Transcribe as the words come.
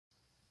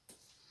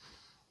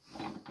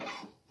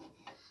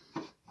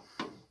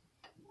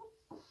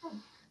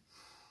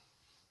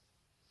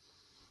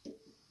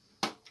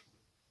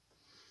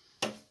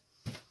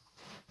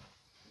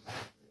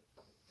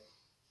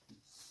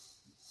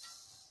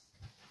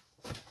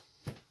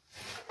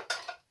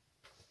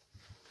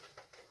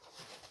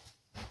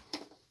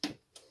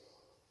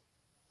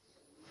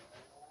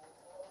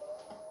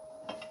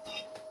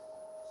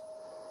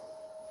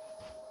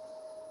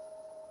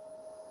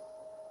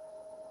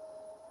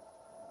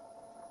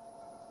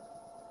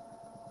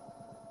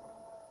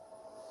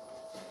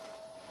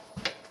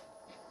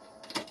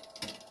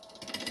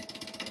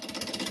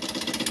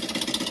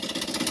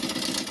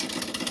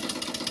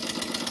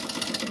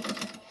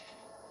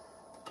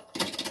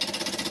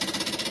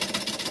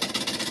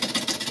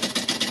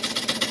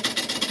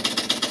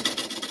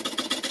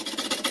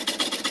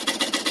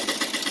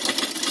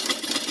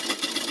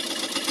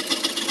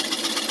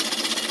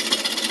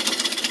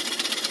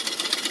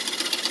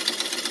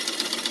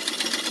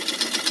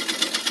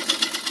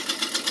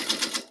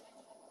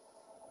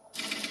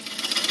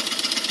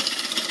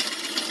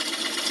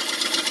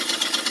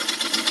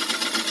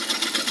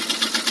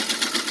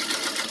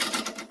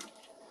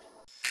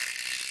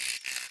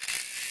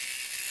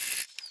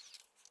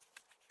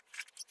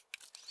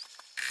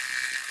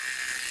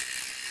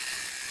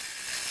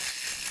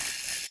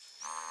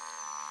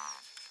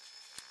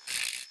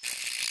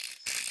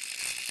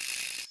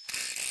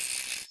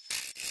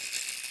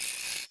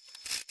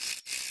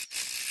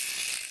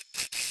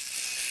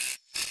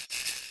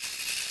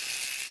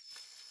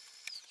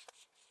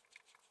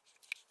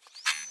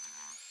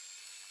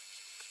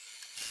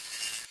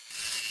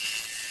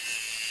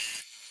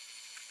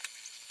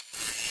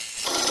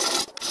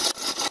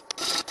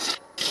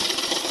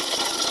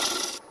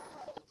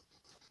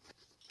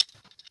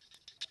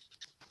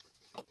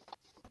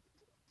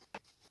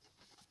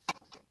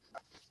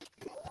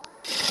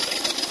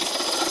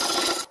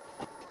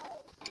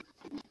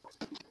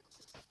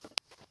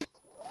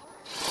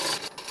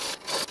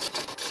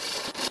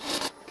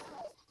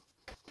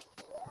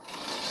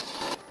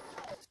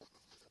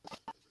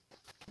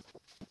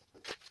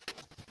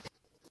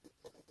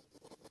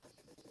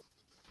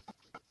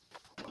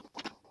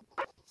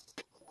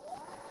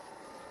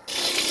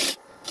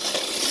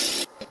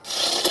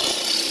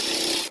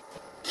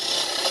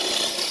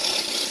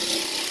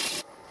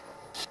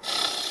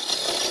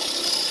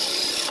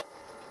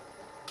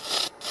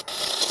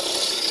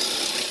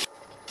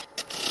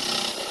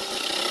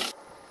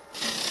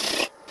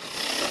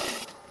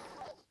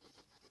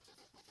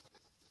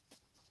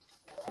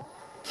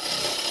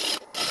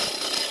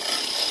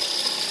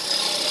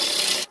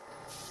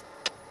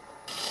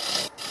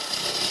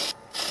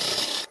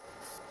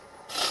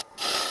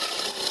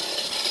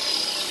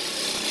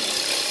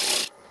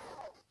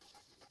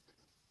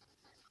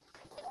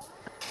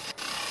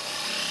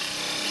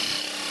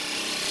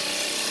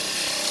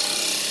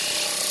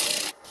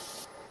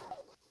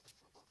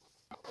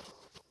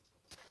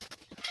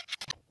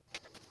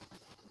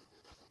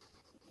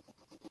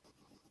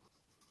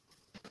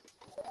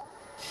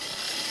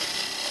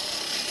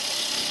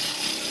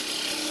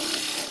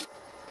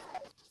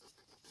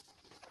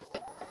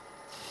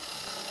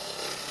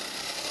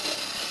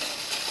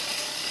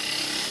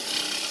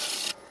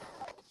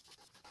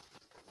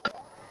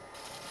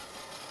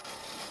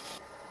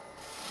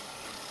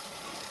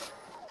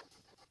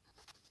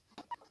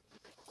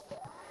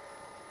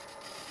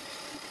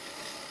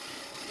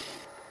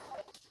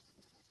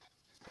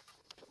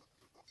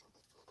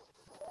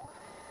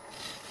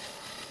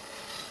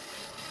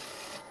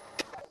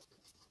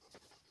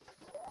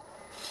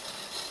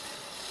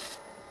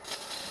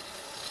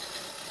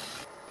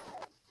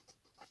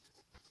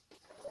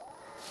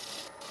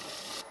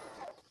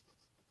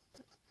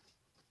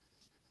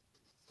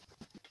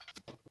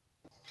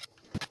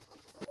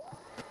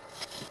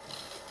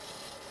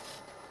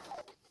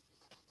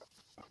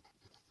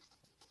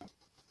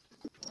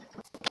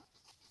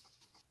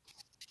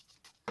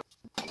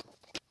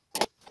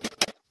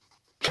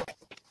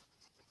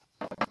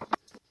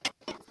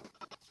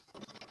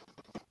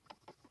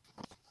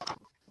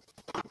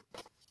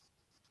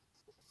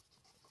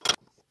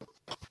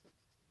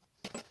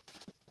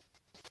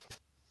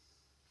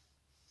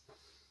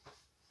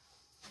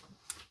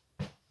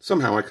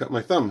Somehow I cut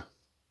my thumb.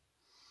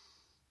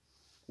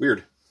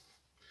 Weird.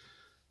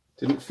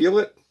 Didn't feel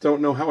it.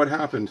 Don't know how it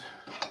happened.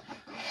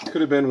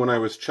 Could have been when I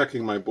was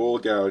checking my bowl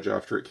gouge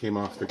after it came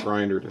off the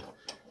grinder to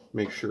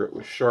make sure it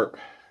was sharp.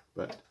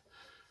 But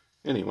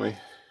anyway,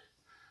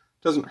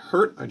 doesn't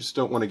hurt. I just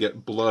don't want to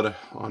get blood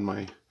on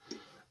my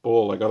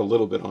bowl. I got a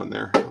little bit on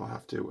there. I'll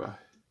have to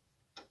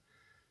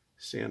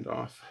sand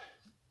off.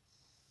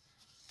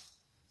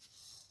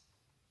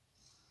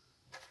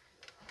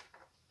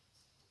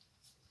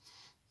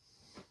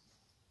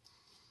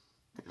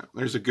 Yeah,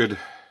 there's a good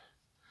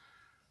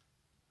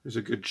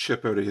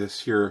chip out of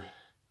this here.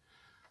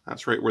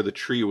 That's right where the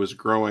tree was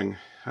growing.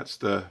 That's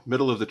the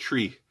middle of the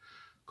tree,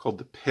 called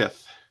the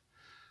pith.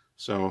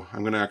 So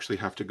I'm going to actually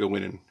have to go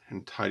in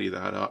and tidy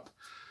that up.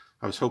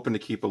 I was hoping to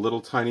keep a little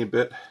tiny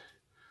bit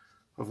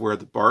of where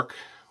the bark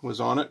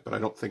was on it, but I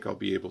don't think I'll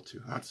be able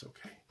to. That's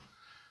okay.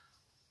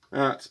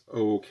 That's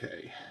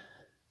okay.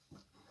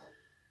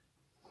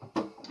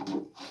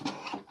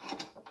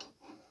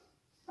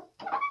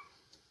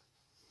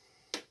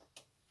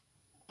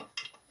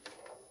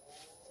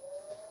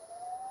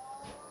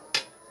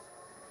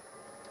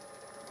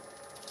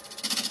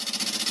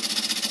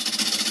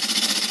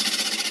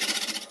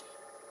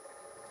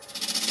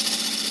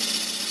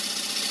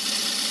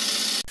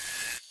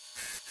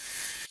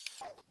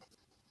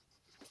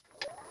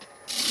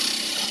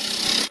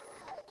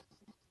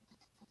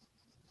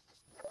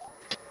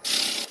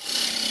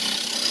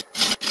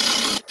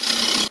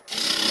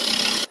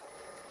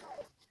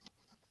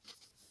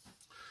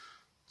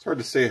 It's hard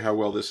to say how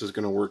well this is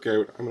going to work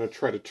out. I'm going to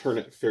try to turn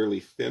it fairly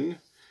thin,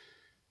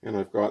 and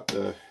I've got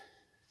the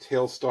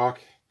tailstock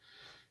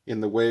in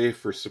the way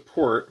for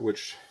support,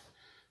 which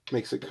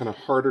makes it kind of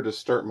harder to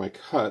start my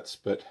cuts,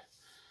 but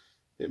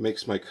it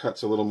makes my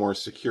cuts a little more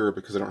secure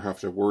because I don't have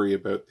to worry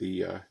about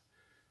the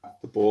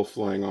bowl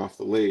flying off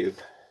the lathe.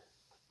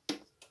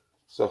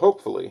 So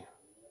hopefully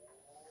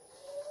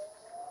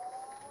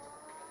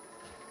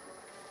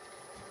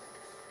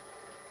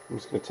I'm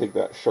just going to take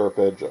that sharp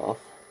edge off.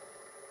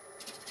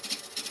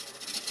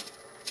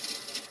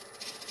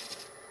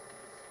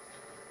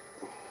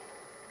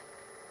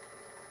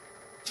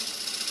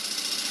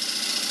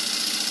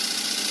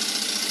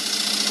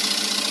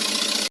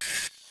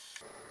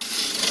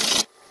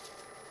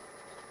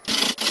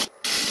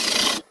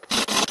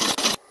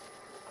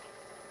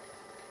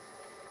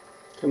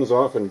 Comes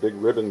off in big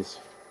ribbons.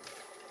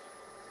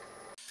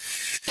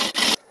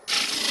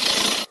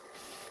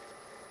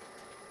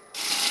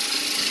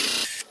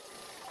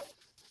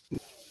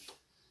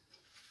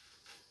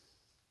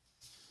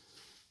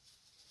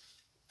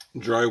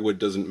 Dry wood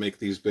doesn't make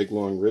these big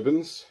long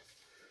ribbons,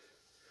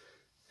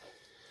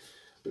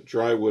 but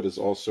dry wood is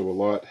also a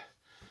lot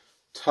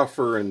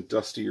tougher and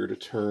dustier to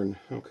turn.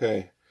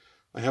 Okay,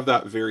 I have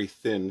that very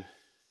thin.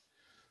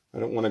 I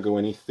don't want to go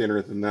any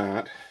thinner than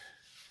that.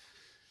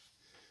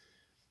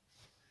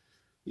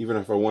 Even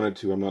if I wanted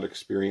to, I'm not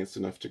experienced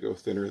enough to go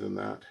thinner than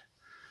that.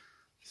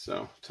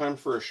 So, time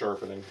for a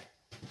sharpening.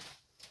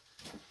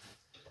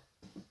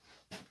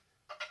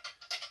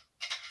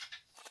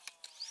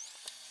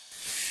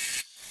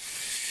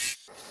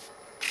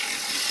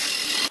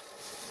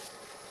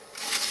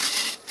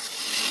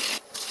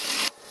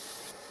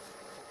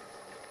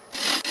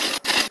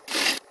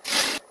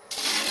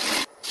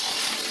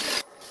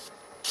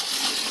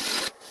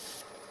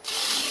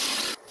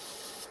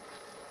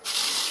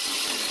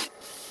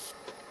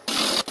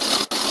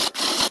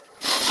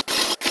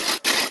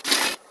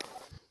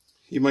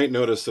 You might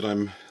notice that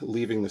I'm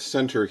leaving the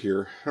center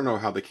here. I don't know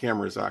how the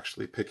camera is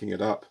actually picking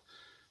it up,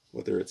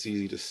 whether it's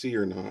easy to see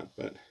or not,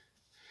 but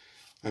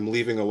I'm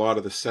leaving a lot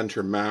of the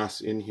center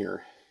mass in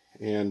here.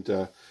 And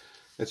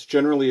it's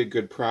generally a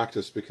good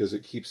practice because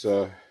it keeps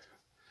a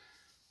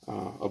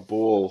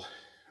bowl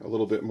a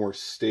little bit more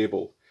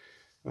stable.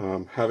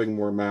 Having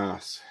more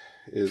mass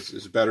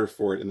is better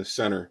for it in the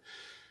center.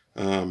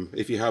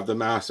 If you have the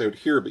mass out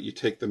here, but you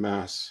take the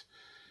mass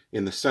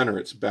in the center,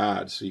 it's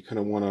bad. So you kind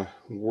of want to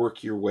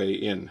work your way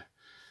in,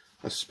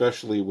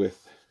 especially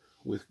with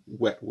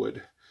wet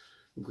wood,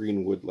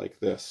 green wood like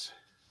this.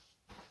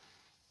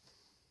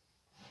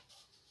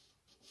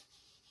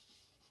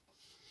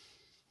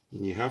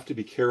 And you have to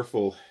be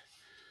careful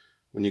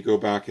when you go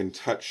back and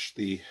touch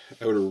the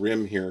outer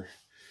rim here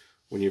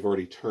when you've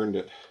already turned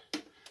it.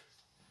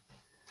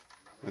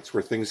 That's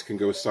where things can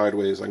go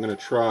sideways. I'm going to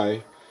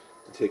try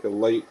to take a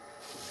light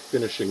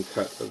finishing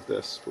cut of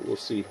this, but we'll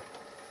see.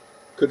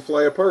 Could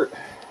fly apart.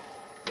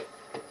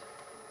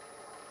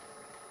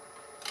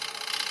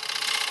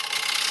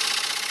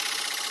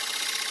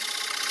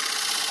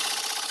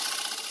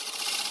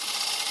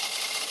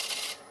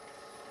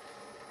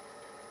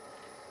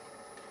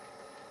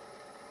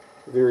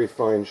 Very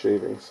fine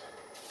shavings.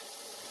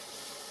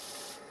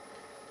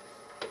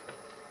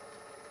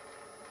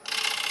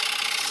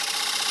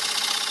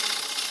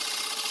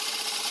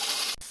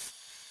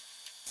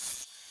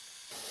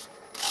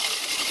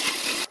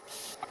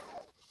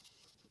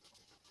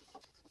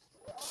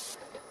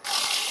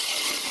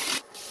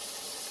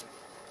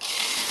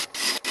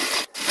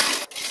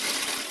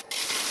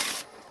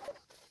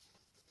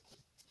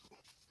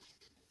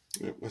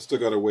 still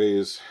got a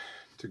ways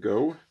to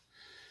go,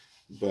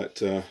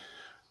 but I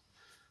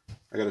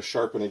got to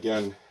sharpen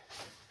again.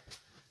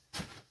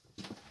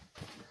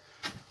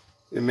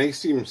 It may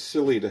seem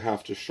silly to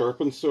have to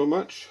sharpen so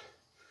much,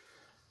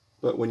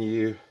 but when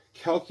you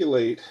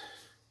calculate,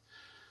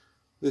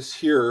 this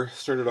here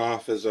started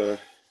off as about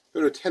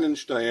a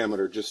 10-inch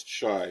diameter, just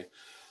shy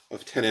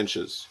of 10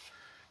 inches.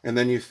 And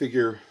then you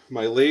figure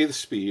my lathe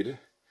speed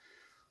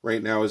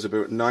right now is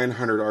about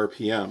 900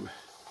 RPM.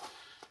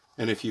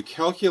 And if you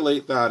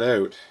calculate that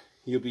out,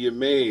 you'll be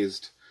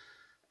amazed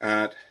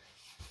at,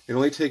 it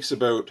only takes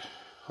about,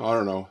 I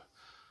don't know,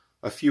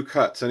 a few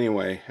cuts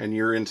anyway, and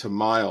you're into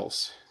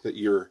miles that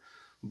your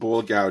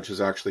bowl gouge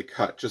is actually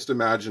cut. Just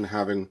imagine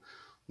having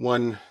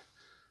one,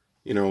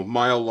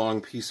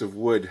 mile-long piece of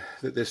wood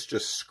that this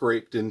just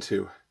scraped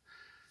into.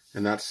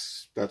 And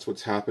that's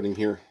what's happening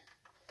here.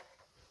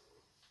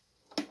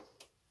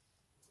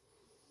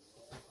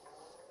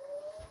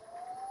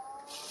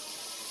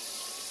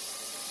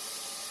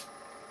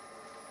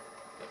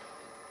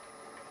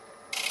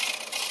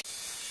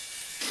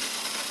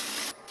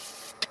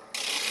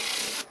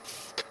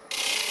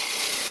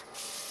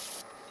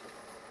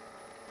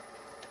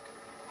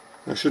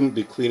 I shouldn't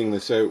be cleaning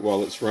this out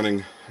while it's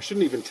running. I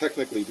shouldn't even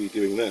technically be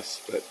doing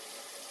this, but,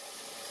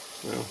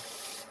 well,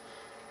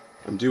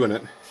 I'm doing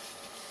it.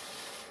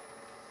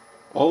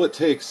 All it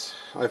takes,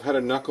 I've had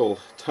a knuckle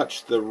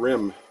touch the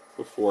rim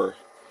before,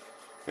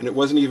 and it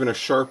wasn't even a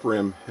sharp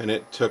rim, and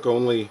it took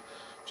only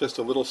just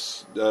a little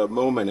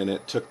moment, and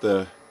it took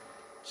the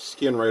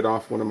skin right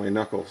off one of my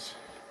knuckles.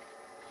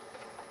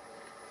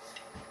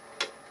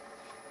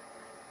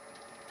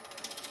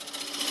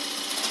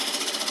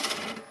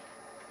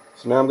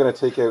 So now I'm going to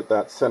take out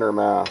that center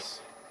mass.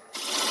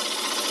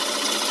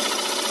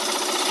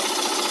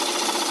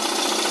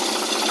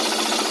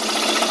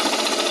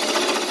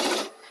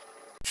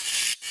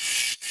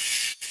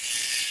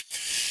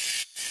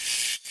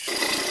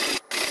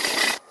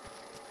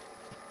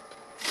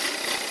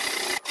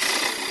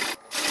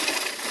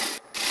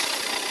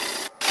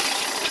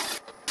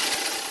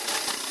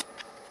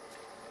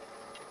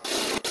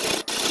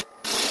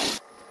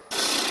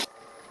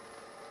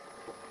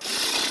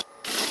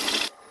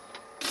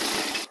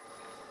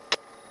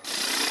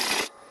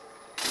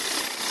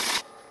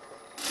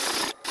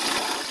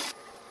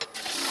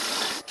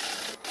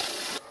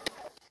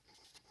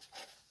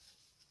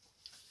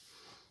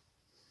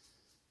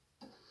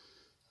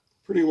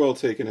 Pretty well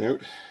taken out.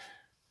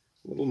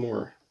 A little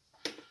more.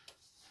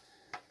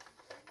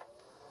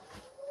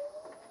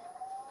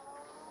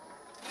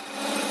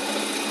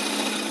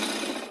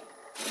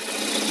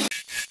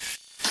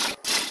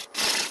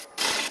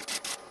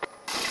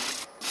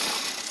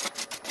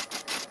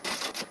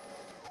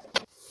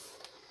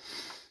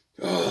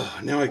 Oh,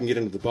 now I can get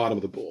into the bottom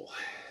of the bowl.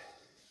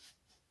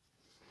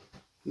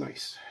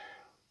 Nice.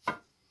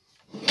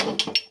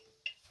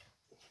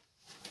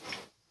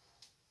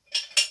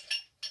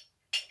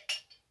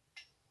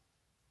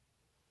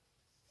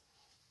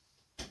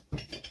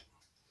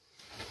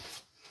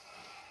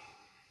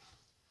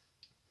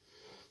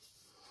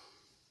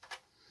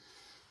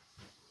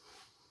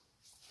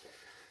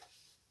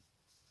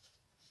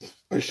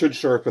 I should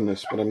sharpen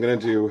this, but I'm going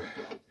to do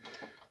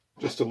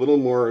just a little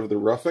more of the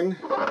roughing.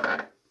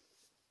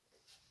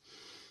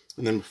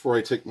 And then before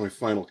I take my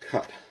final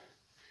cut,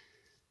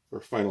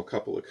 or final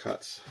couple of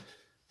cuts.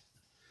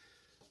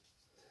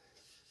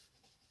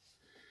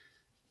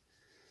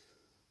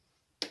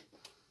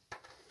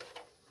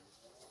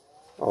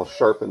 I'll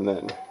sharpen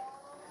then.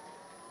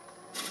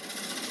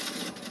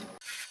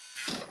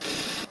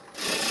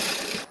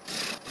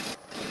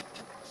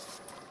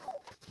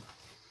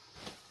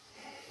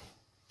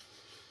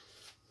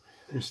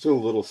 There's still a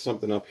little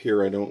something up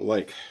here I don't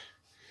like.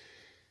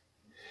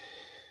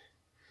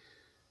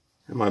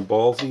 Am I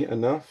ballsy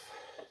enough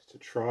to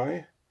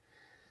try?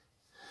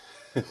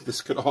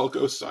 This could all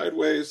go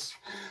sideways.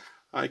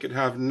 I could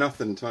have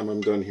nothing time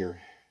I'm done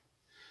here.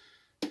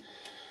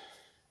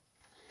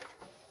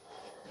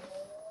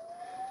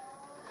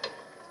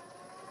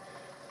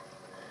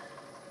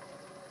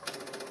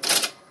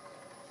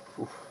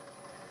 Oof.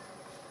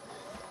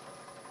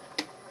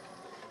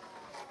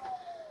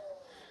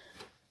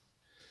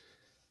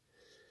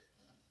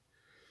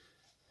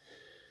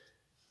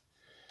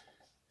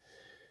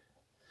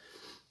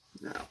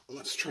 Now,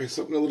 let's try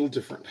something a little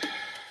different.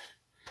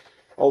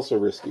 Also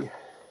risky.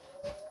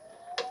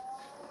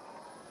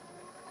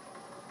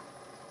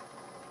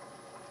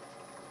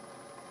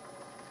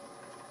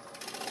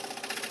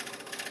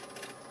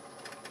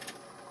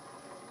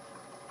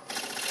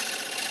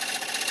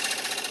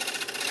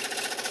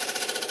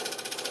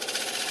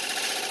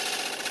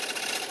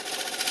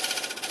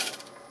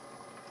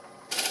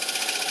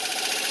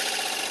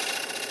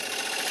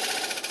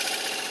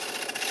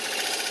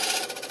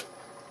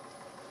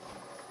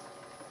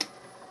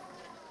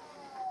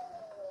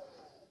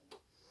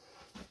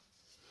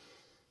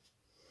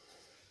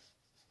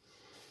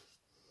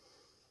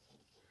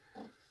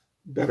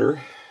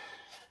 Better.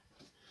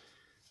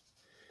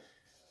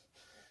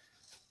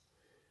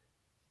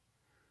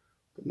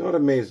 But not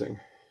amazing.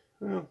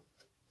 Well,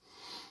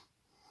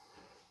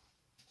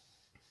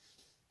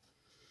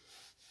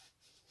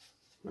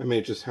 I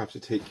may just have to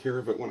take care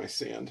of it when I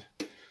sand.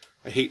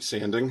 I hate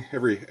sanding.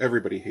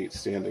 Everybody hates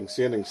sanding.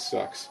 Sanding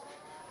sucks.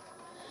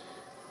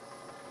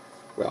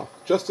 Well,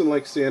 Justin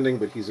likes sanding,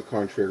 but he's a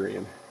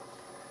contrarian.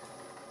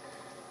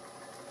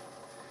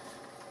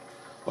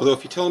 Although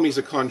if you tell him he's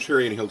a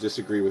contrarian, he'll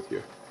disagree with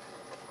you.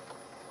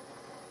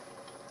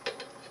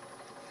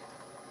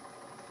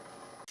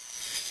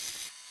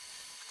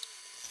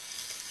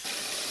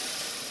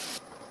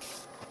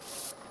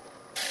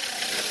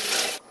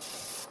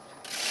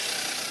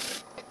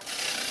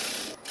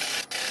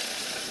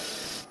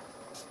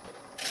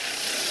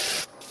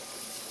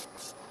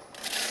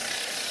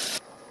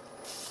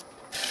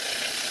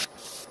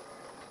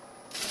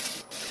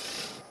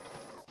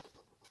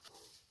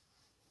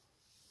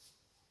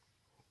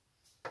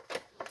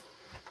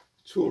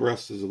 Tool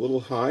rest is a little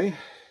high,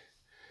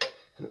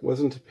 and it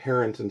wasn't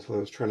apparent until I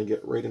was trying to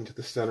get right into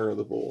the center of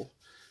the bowl.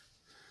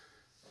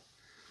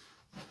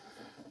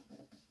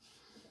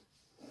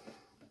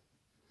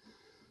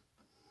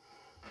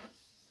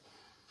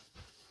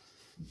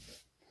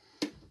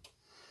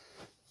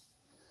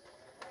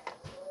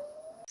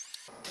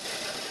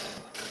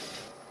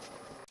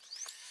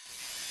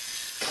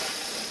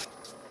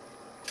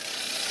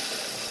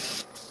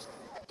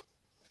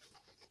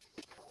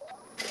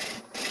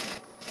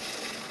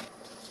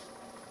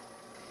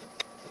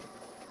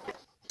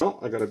 Well,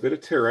 I got a bit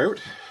of tear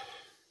out,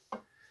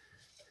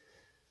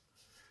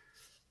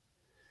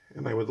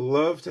 and I would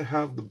love to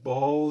have the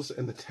balls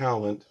and the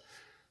talent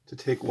to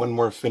take one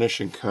more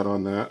finishing cut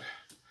on that,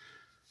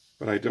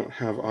 but I don't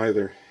have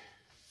either.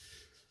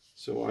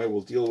 So I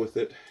will deal with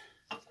it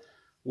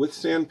with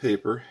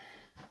sandpaper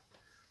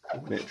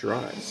when it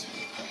dries.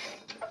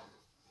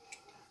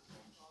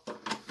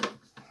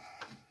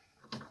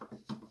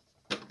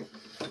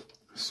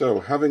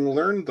 So, having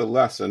learned the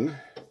lesson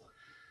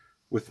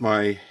with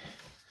my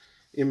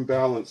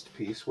imbalanced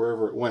piece,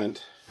 wherever it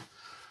went,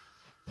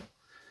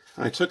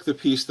 I took the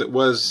piece that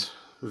was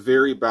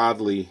very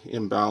badly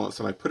imbalanced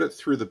and I put it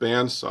through the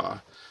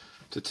bandsaw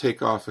to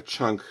take off a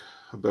chunk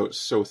about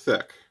so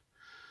thick.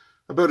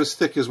 About as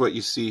thick as what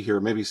you see here,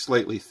 maybe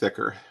slightly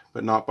thicker,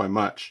 but not by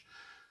much.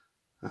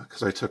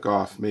 Because I took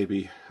off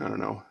maybe, I don't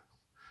know,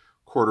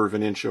 1/4 of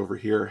an inch over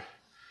here.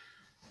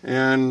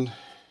 And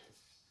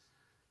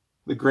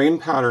the grain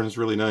pattern is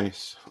really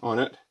nice on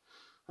it.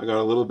 I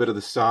got a little bit of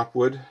the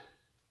sapwood.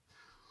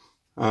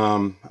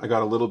 I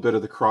got a little bit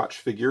of the crotch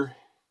figure.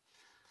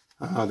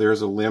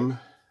 There's a limb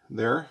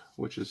there,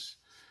 which is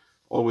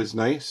always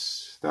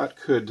nice. That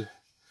could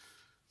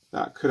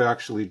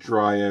actually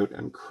dry out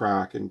and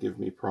crack and give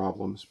me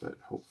problems, but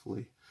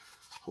hopefully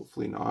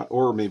not.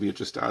 Or maybe it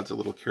just adds a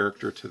little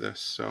character to this.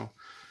 So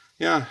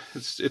yeah,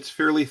 it's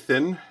fairly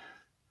thin.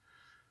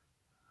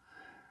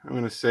 I'm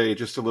going to say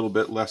just a little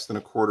bit less than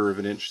 1/4 of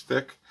an inch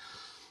thick.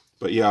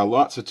 But yeah,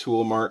 lots of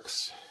tool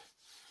marks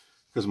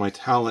because my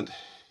talent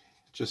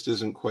just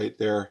isn't quite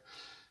there.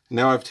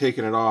 Now I've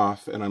taken it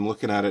off and I'm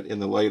looking at it in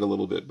the light a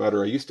little bit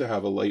better. I used to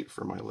have a light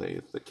for my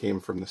lathe that came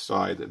from the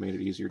side that made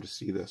it easier to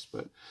see this,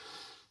 but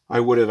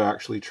I would have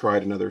actually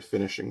tried another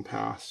finishing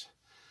pass,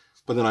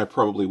 but then I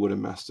probably would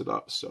have messed it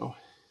up. So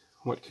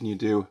what can you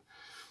do?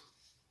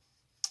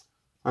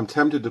 I'm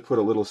tempted to put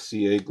a little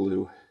CA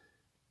glue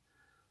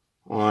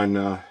on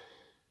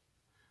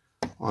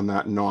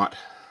that knot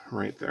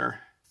right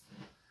there,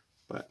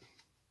 but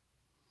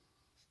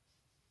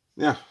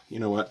yeah, you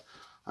know what?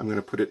 I'm going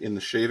to put it in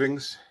the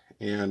shavings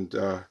and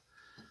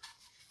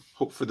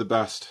hope for the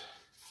best.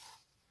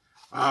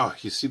 Ah,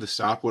 you see the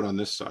sapwood on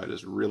this side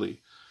is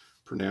really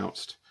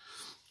pronounced.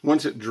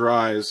 Once it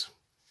dries,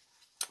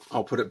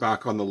 I'll put it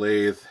back on the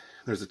lathe.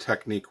 There's a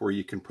technique where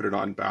you can put it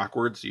on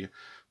backwards. You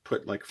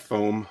put like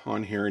foam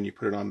on here and you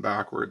put it on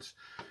backwards.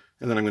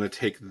 And then I'm going to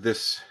take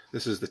this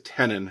is the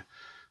tenon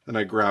that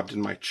I grabbed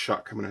in my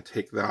chuck. I'm going to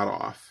take that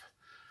off,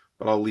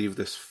 but I'll leave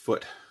this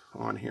foot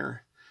on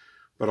here.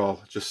 But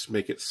I'll just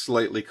make it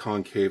slightly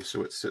concave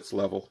so it sits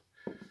level.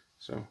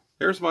 So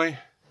there's my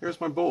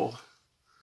bowl.